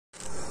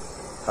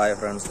Hi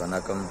friends,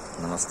 వనకం,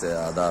 నమస్తే,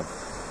 Aadab,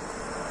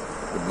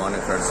 good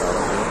morning friends. All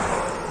of you.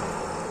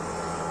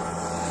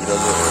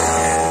 ఈరోజు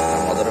నా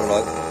మొదటి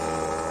వ్లాగ్,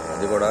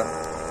 అది కూడా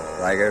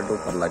రాయగడ టు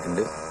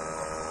పర్లాకిండి.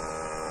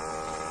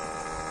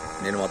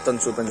 నేను మొత్తం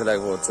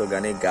చూపించలేకపోవచ్చు,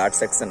 కానీ ఘాట్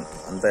సెక్షన్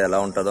అంతా ఎలా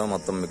ఉంటుందో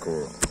మొత్తం మీకు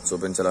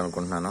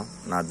చూపించాలనుకుంటున్నాను.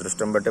 నా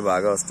అదృష్టం బట్టి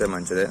బాగా వస్తే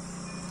మంచిదే,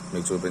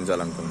 మీకు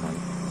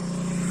చూపించాలనుకుంటున్నాను.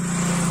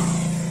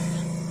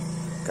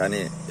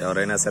 కానీ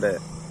ఎవరైనా సరే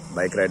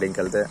బైక్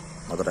రైడింగ్కి వెళ్తే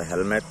మొదట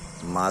హెల్మెట్,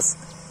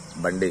 మాస్క్,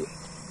 బండి,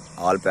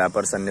 ఆల్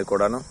పేపర్స్ అన్నీ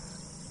కూడాను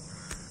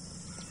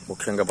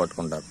ముఖ్యంగా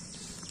పట్టుకుంటారు.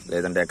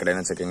 లేదంటే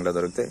ఎక్కడైనా చెకింగ్లో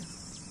దొరికితే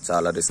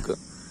చాలా రిస్క్.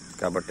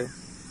 కాబట్టి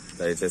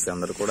దయచేసి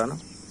అందరూ కూడాను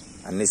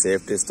అన్ని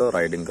సేఫ్టీస్తో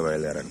రైడింగ్కి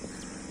బయలుదేరండి.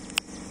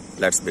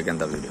 Let's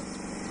begin the video.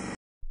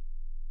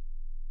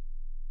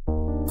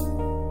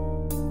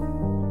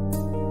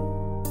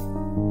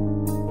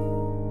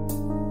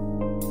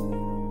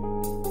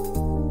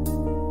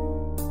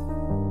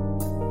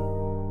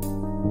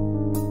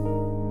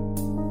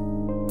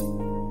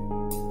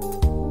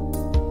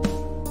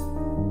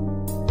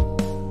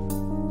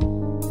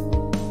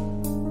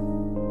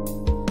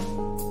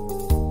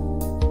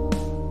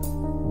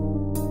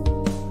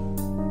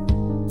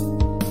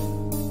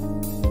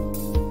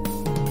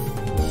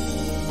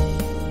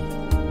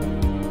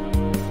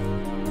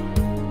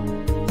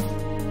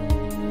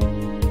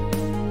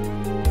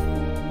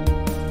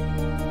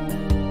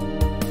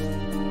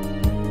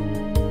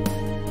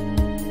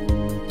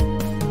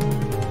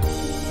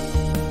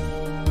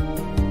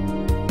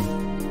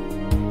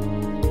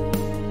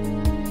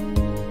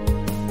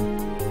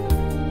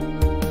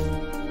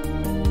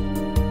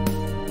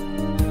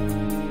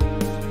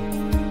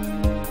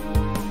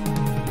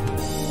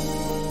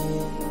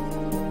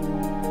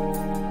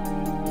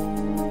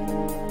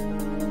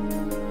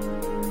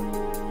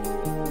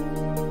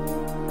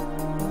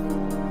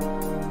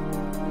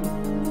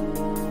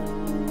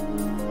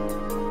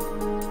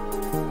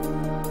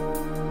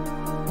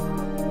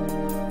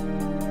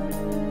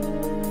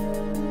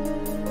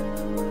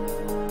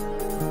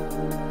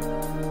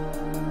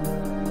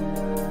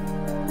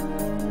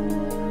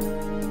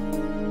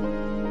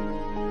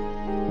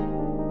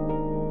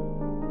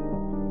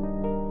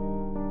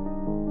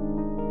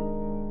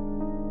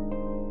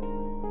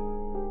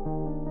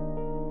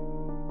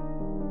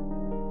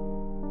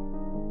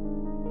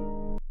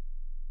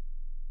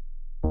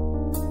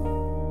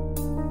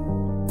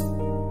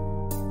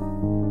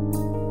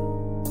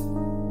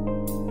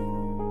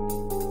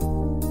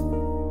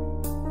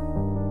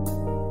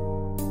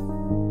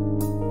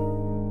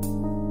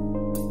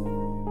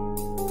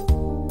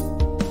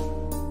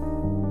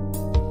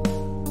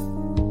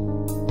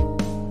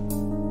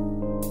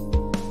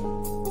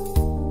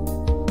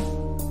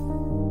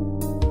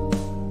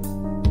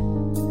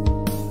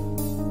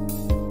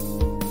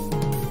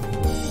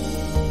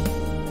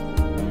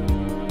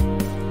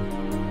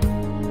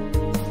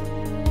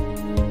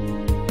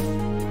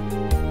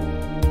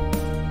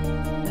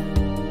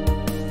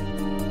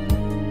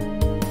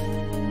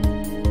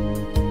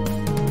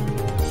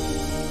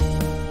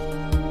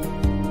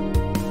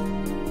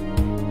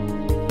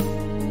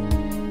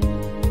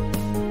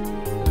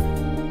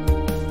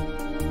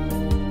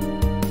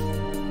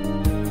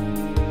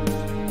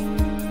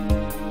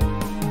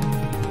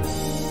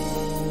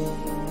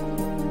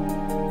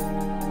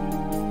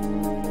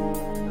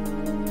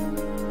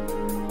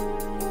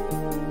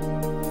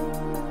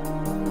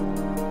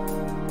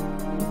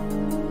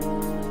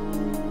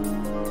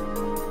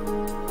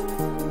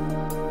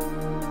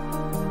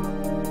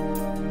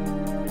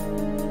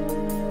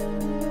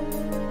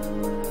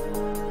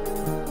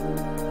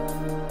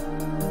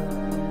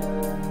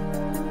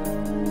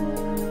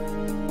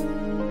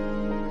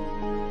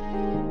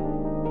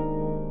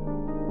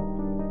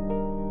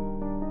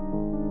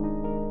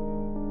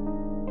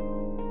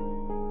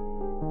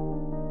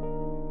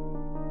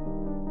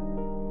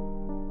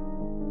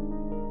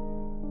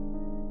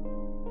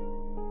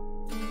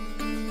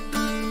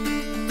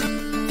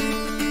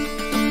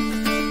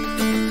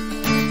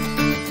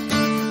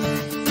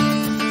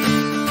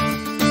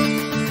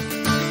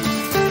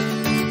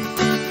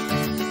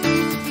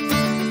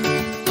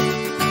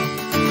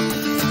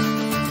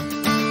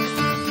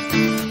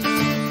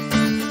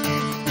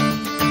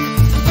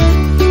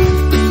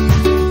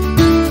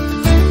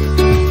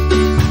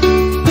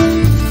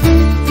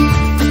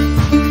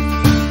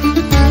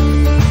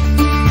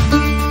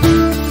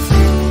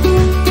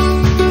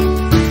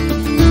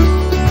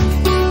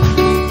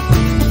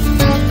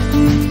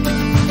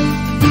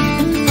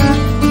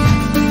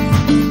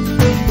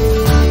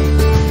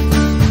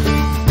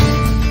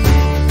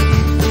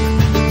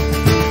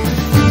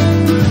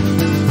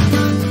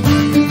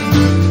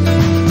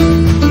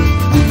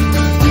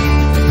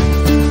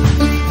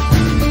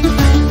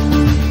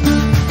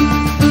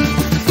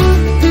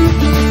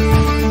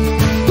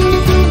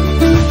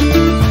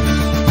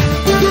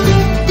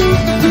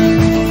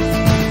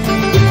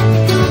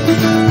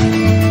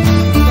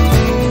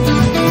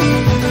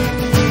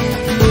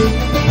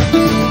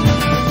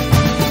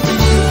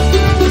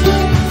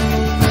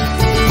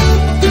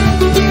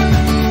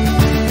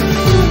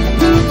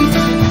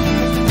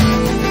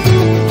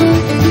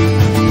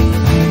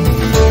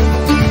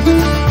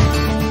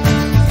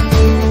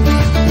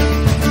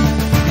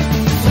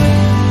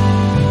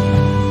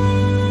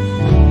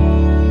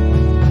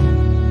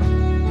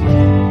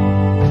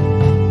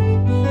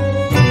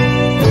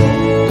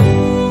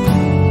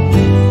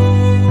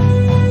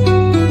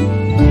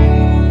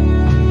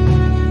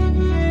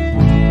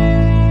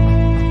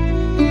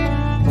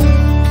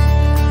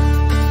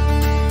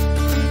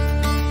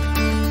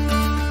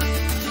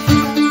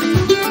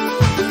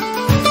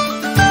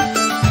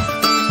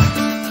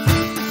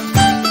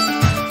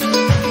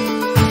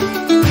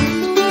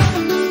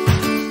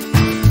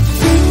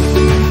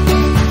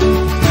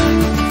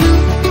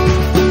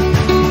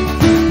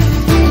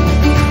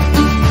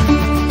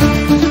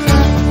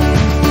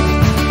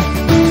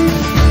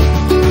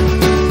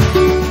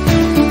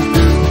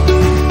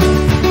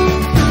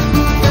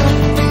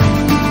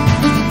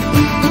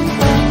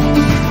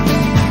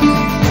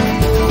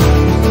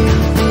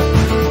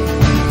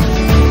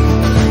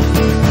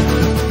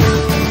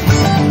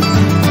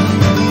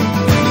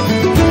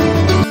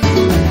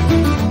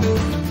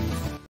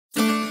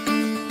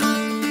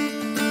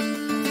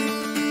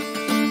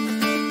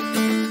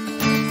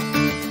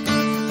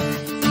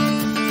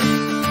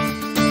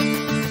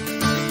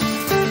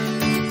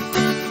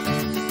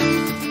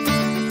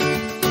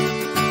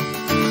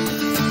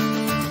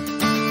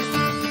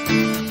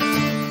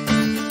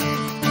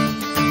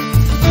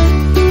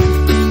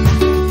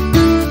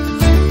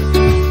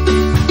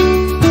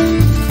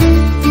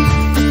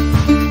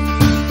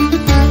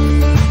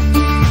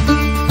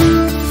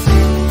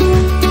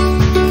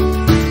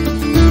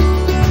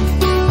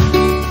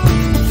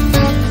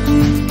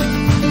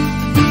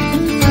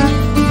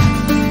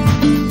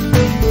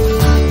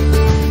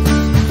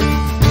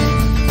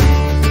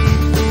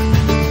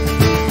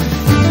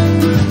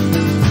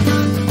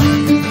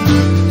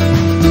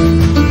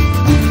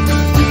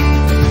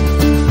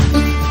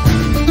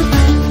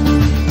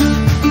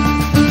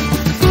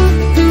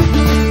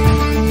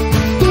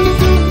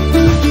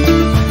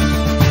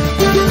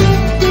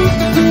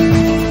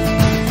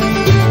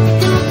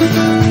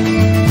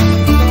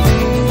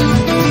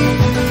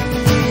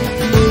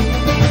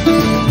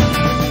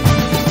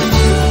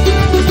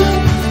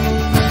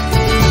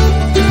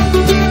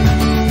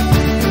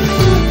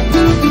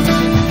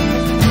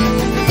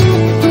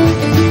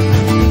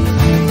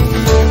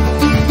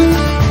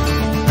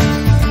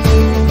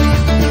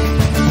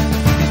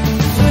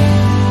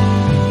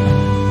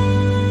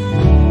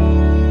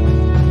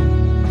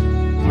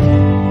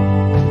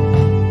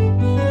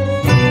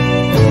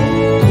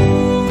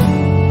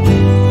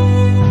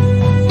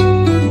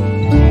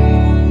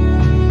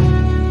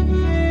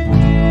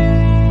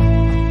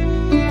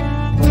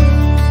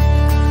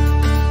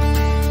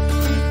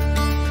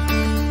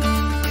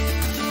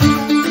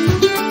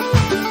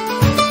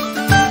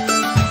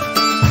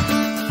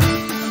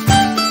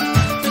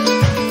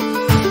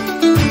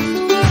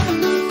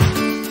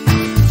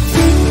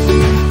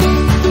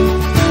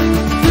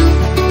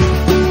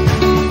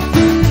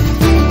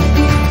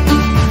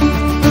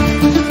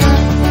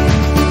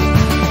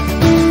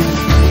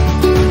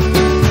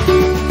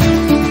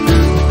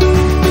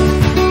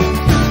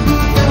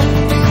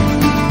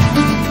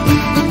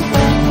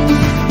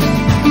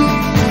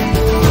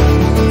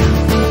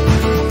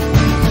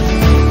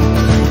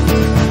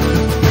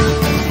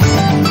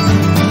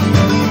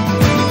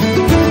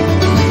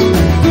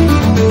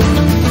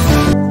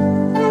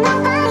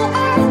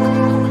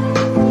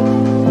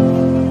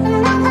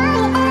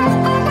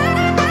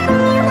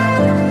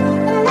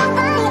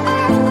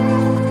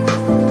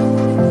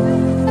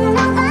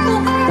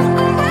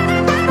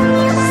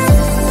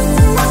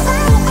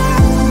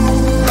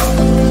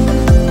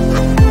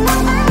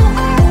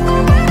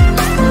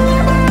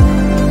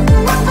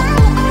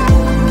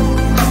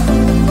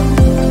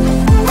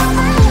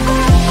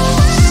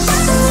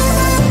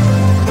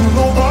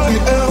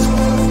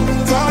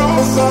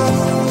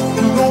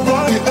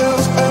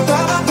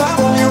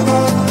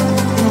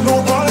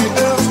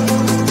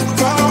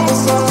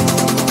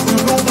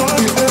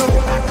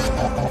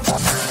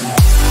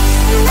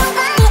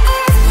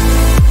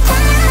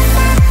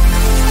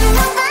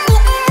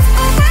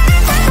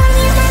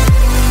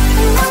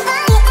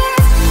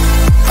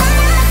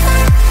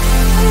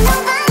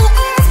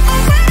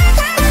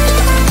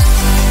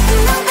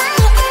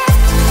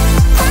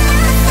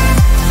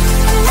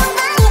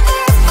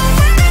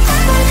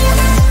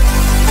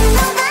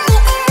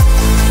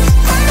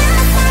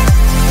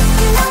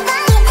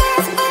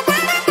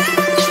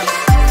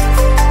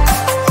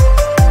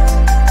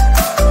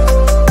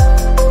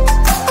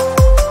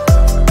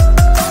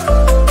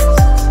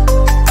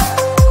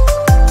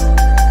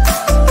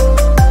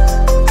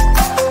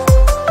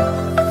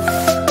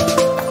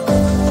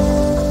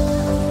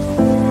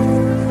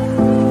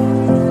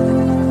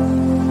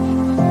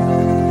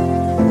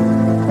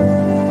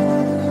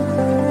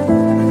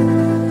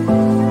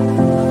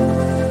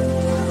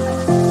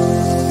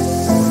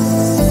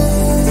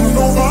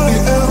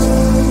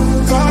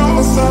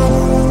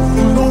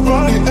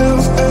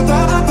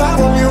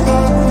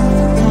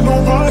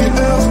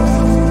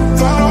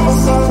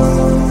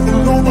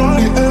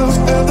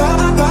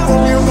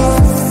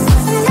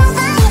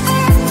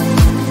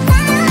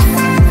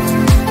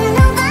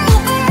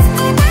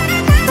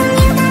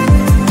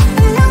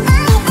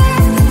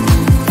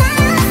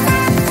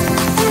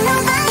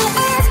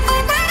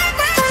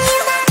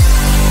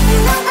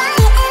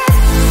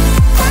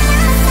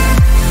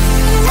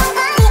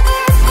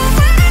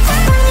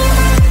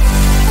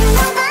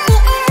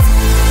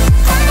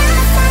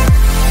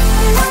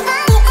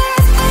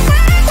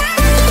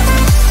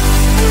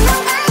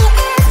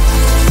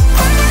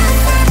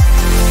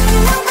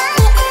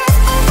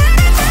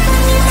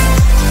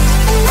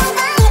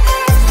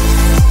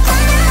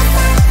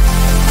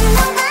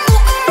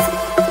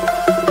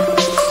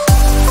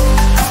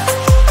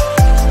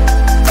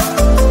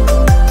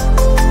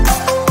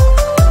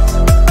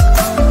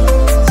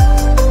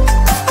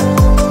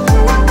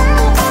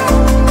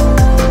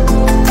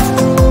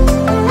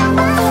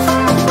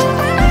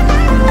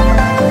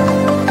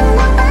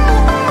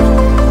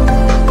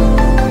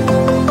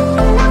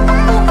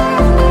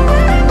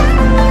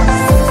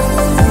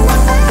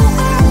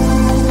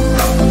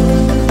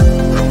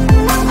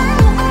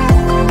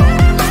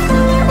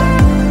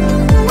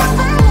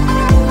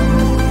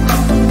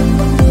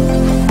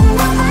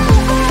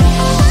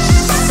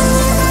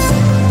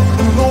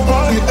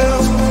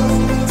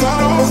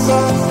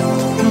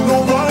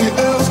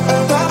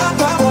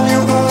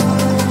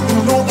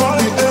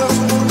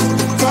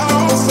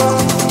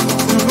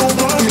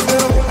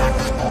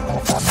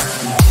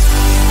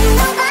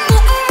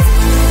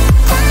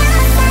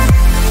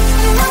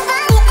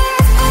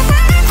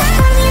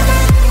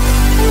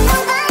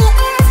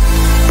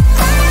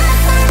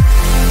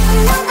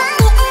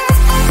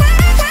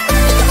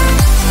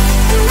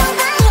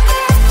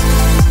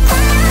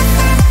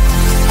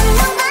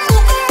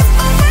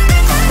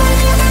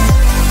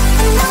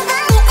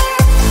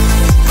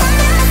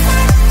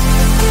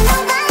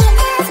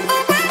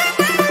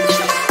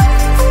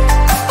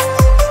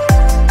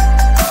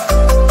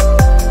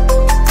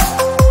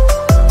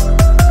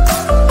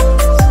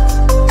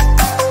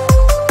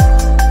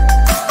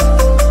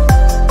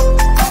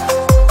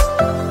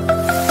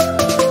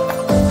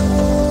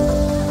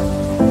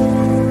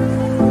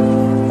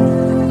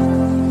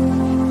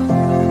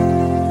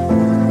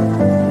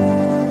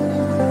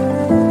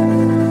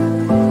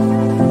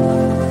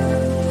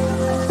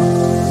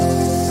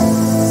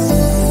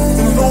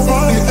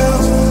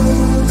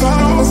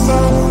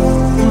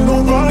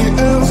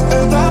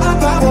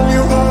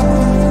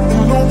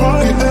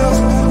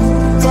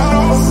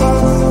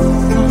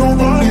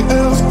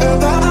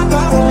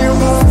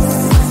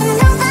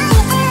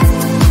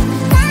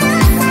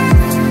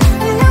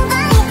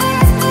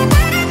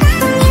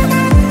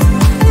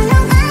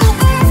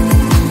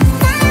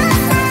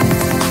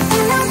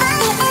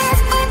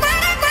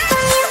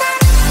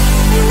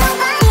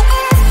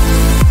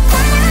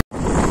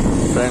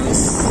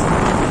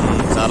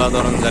 చాలా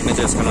దూరం జర్నీ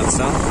చేసుకుని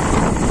వచ్చాం.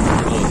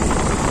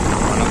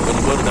 మనం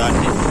గుంటూరు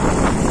దాటి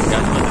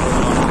గజపతి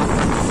రోడ్లో ఉన్నాం.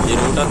 ఈ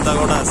రూట్ అంతా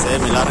కూడా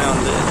సేమ్ ఇలానే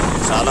ఉంది.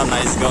 చాలా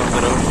నైస్గా ఉంది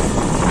రూట్.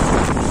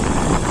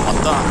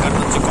 మొత్తం అక్కడి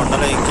నుంచి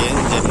కొండలు, ఇంకేం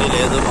జర్నీ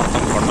లేదు,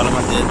 మొత్తం కొండల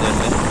మధ్య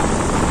జర్నీ.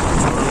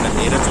 చూడండి,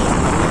 మీరే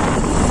చూస్తున్నారు.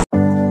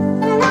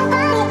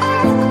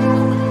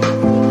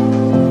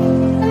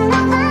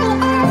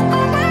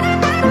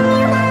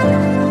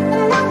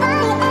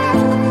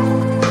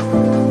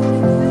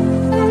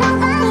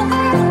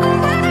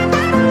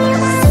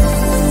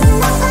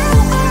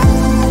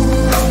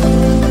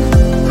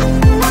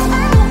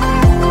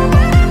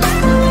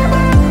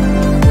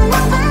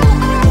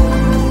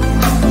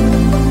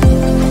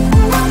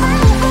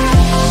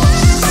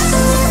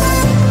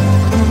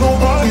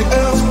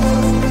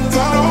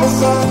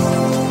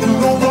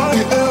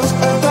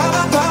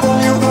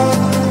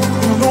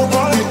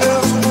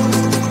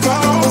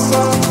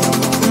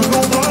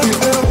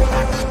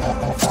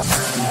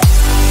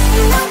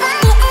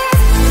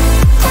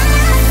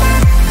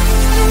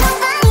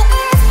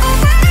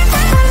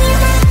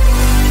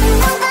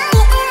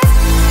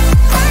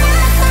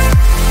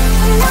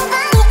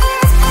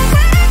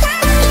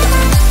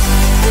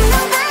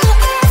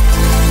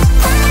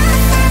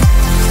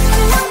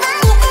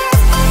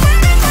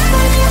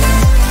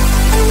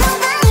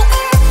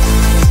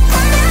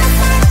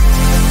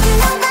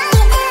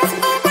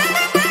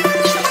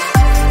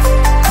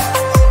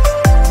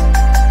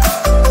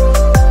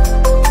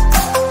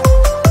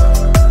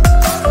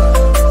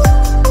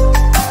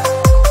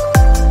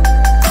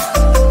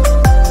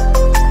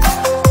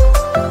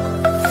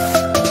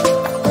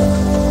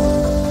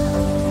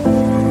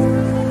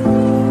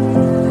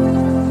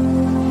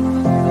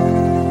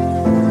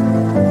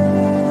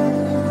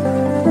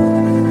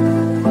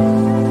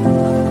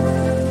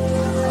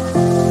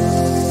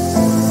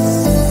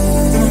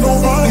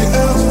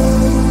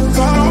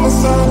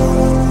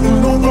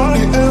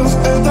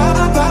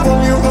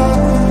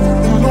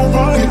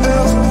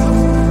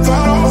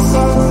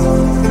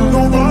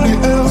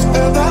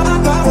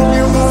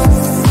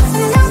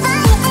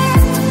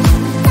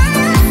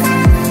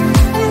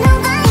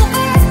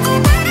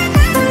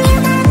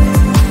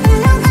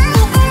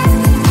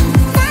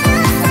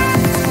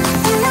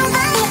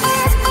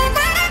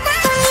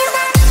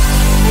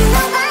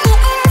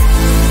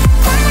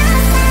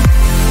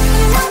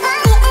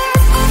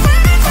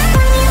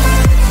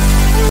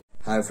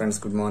 Hi friends,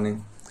 good morning.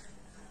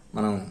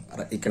 మనం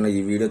ఇక్కడ ఈ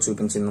వీడియో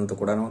చూపించినంత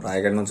కూడాను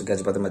రాయగడ నుంచి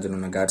గజపతి మధ్యలో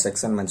ఉన్న ఘాట్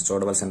సెక్షన్, మంచి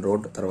చూడవలసిన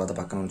రోడ్, తర్వాత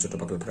పక్కన ఉన్న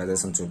చుట్టుపక్కల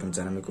ప్రదేశం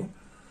చూపించాను మీకు.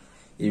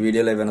 ఈ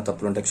వీడియోలో ఏమైనా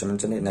తప్పులు ఉంటే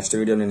క్షమించండి. నెక్స్ట్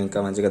వీడియో నేను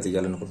ఇంకా మంచిగా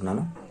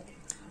తీయాలనుకుంటున్నాను.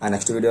 ఆ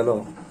నెక్స్ట్ వీడియోలో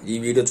ఈ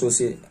వీడియో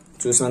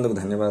చూసినందుకు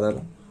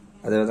ధన్యవాదాలు.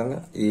 అదేవిధంగా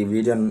ఈ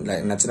వీడియో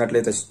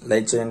నచ్చినట్లయితే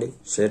లైక్ చేయండి,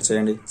 షేర్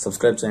చేయండి,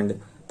 సబ్స్క్రైబ్ చేయండి.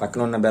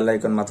 పక్కన ఉన్న బెల్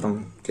ఐకాన్ మాత్రం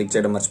క్లిక్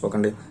చేయడం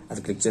మర్చిపోకండి.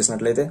 అది క్లిక్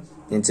చేసినట్లయితే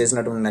నేను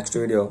చేసినటువంటి నెక్స్ట్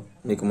వీడియో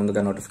మీకు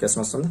ముందుగా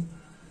నోటిఫికేషన్ వస్తుంది.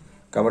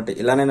 కాబట్టి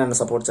ఇలానే నన్ను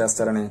సపోర్ట్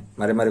చేస్తారని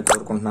మరీ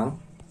కోరుకుంటున్నాను.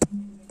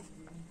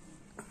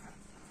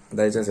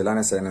 దయచేసి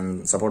ఇలానే నన్ను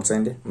సపోర్ట్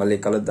చేయండి. మళ్ళీ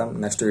కలుద్దాం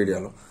నెక్స్ట్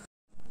వీడియోలో.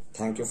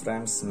 Thank you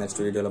friends.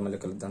 నెక్స్ట్ వీడియోలో మళ్ళీ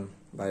కలుద్దాం.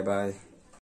 Bye bye.